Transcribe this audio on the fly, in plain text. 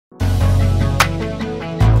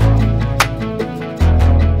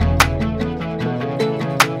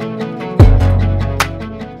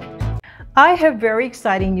I have very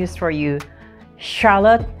exciting news for you.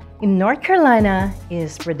 Charlotte in North Carolina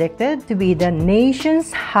is predicted to be the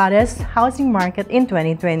nation's hottest housing market in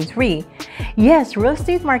 2023. Yes, real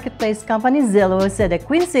estate marketplace company Zillow said the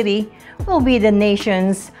Queen City will be the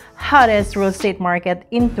nation's hottest real estate market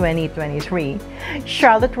in 2023.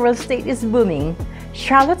 Charlotte real estate is booming.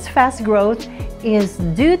 Charlotte's fast growth is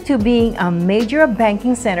due to being a major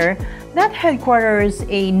banking center that headquarters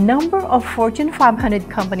a number of Fortune 500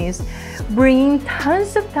 companies, bringing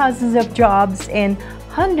tons of thousands of jobs and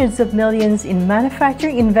hundreds of millions in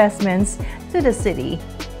manufacturing investments to the city.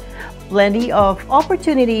 Plenty of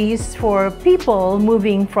opportunities for people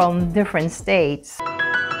moving from different states.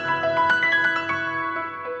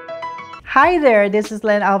 Hi there, this is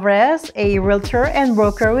Len Alvarez, a realtor and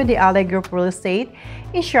broker with the Ally Group Real Estate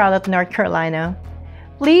in Charlotte, North Carolina.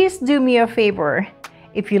 Please do me a favor.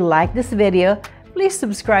 If you like this video, please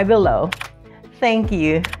subscribe below. Thank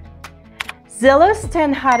you. Zillow's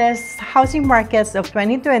 10 hottest housing markets of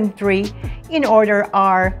 2023 in order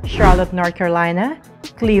are Charlotte, North Carolina,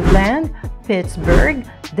 Cleveland, Pittsburgh,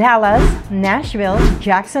 Dallas, Nashville,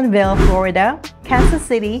 Jacksonville, Florida, Kansas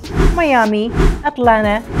City, Miami,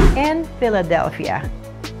 Atlanta, and Philadelphia.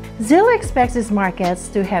 Zillow expects these markets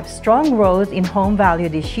to have strong growth in home value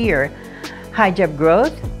this year, high job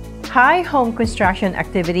growth, high home construction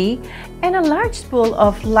activity, and a large pool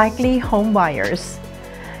of likely home buyers.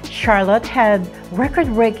 Charlotte had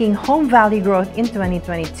record-breaking home value growth in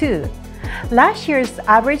 2022. Last year's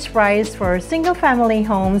average price for single-family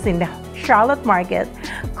homes in the Charlotte market,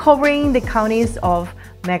 covering the counties of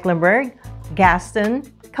Mecklenburg, Gaston,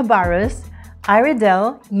 Cabarrus,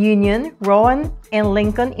 Iredell, Union, Rowan, and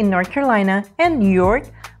Lincoln in North Carolina, and York,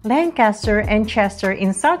 Lancaster, and Chester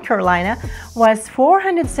in South Carolina was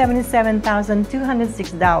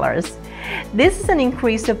 $477,206. This is an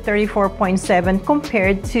increase of 34.7%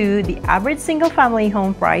 compared to the average single-family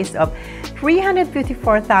home price of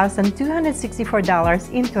 $354,264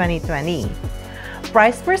 in 2020.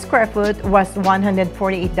 Price per square foot was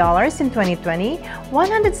 $148 in 2020,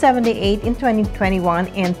 $178 in 2021,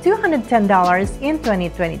 and $210 in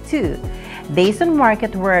 2022. Days on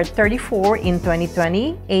market were 34 in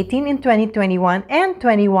 2020, 18 in 2021, and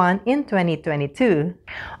 21 in 2022.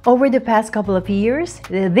 Over the past couple of years,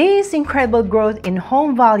 this incredible growth in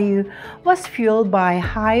home value was fueled by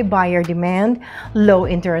high buyer demand, low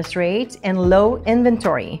interest rates, and low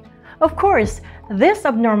inventory. Of course, this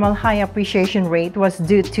abnormal high appreciation rate was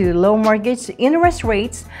due to low mortgage interest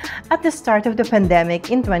rates at the start of the pandemic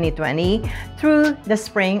in 2020 through the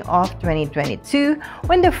spring of 2022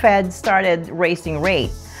 when the Fed started raising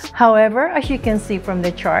rates. However, as you can see from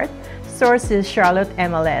the chart, source is Charlotte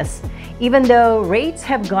MLS. Even though rates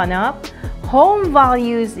have gone up, home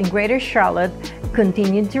values in Greater Charlotte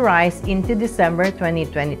continued to rise into December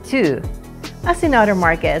 2022. As in other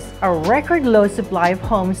markets, a record low supply of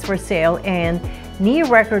homes for sale and near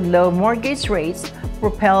record low mortgage rates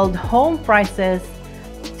propelled home prices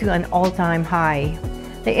to an all-time high.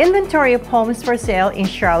 The inventory of homes for sale in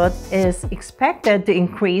Charlotte is expected to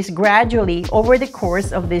increase gradually over the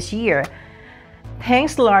course of this year,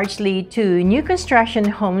 thanks largely to new construction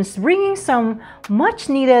homes bringing some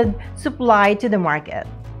much-needed supply to the market.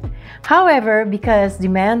 However, because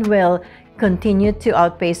demand will continue to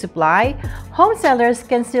outpace supply, home sellers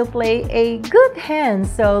can still play a good hand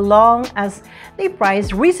so long as they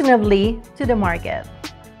price reasonably to the market.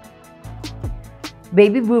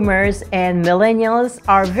 Baby boomers and millennials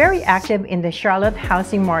are very active in the Charlotte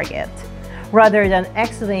housing market. Rather than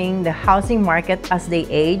exiting the housing market as they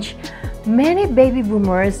age, many baby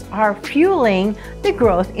boomers are fueling the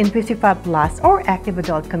growth in 55+ or active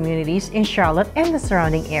adult communities in Charlotte and the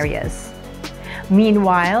surrounding areas.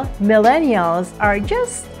 Meanwhile, millennials are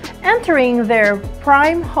just entering their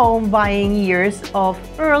prime home buying years of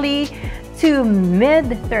early to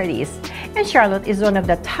mid-30s, and Charlotte is one of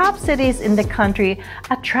the top cities in the country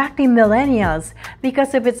attracting millennials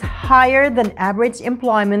because of its higher than average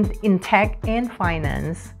employment in tech and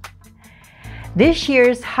finance. This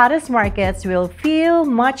year's hottest markets will feel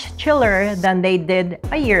much chiller than they did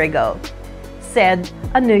a year ago, said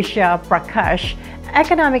Anusha Prakash,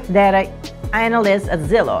 economic data analyst at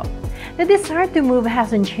Zillow. The desire to move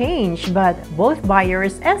hasn't changed, but both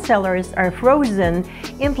buyers and sellers are frozen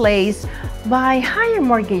in place by higher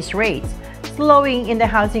mortgage rates, slowing in the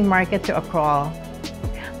housing market to a crawl.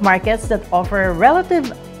 Markets that offer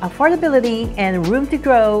relative affordability and room to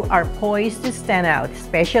grow are poised to stand out,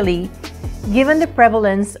 especially given the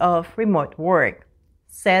prevalence of remote work,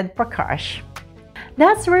 said Prakash.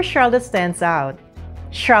 That's where Charlotte stands out.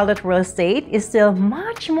 Charlotte real estate is still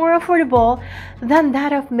much more affordable than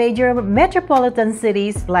that of major metropolitan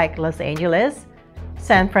cities like Los Angeles,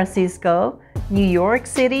 San Francisco, New York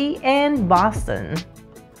City, and Boston.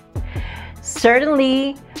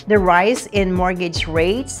 Certainly, the rise in mortgage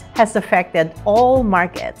rates has affected all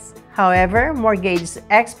markets. However, mortgage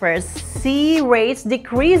experts see rates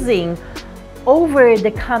decreasing over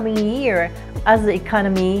the coming year as the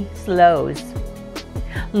economy slows.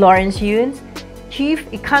 Lawrence Yun,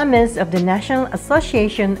 Chief Economist of the National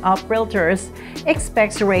Association of Realtors,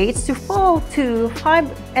 expects rates to fall to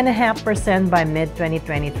 5.5% by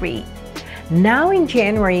mid-2023. Now in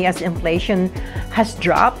January, as inflation has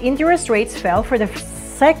dropped, interest rates fell for the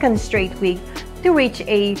second straight week to reach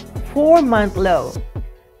a 4-month low.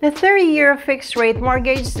 The 30-year fixed-rate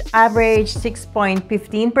mortgage averaged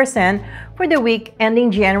 6.15% for the week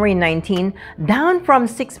ending January 19, down from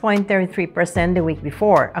 6.33% the week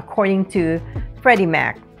before, according to Freddie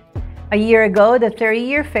Mac. A year ago, the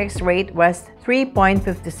 30-year fixed rate was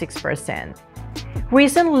 3.56%.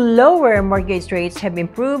 Recent lower mortgage rates have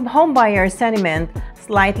improved homebuyer sentiment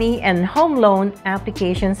slightly, and home loan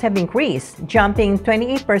applications have increased, jumping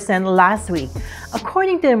 28% last week,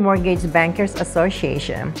 according to the Mortgage Bankers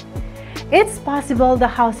Association. It's possible the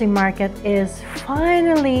housing market is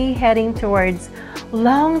finally heading towards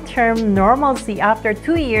long-term normalcy after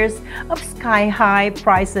 2 years of sky-high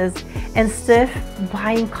prices and stiff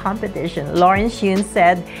buying competition, Lawrence Yun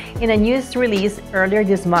said in a news release earlier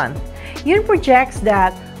this month. Yun projects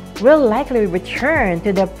that will likely return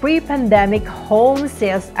to the pre-pandemic home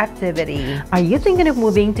sales activity. Are you thinking of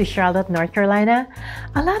moving to Charlotte, North Carolina?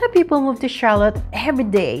 A lot of people move to Charlotte every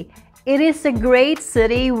day. It is a great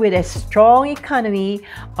city with a strong economy,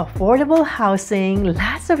 affordable housing,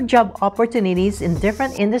 lots of job opportunities in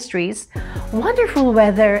different industries, wonderful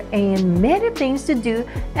weather, and many things to do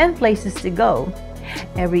and places to go.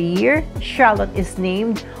 Every year, Charlotte is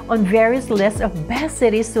named on various lists of best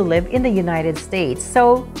cities to live in the United States,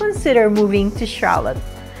 so consider moving to Charlotte.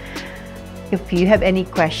 If you have any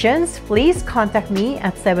questions, please contact me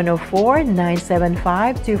at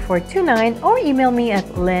 704-975-2429 or email me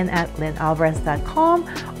at lynn@lynnalvarez.com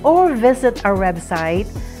or visit our website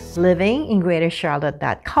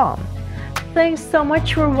livingingreatercharlotte.com. Thanks so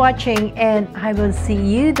much for watching, and I will see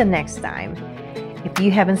you the next time. If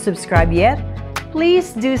you haven't subscribed yet,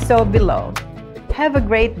 please do so below. Have a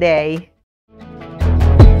great day.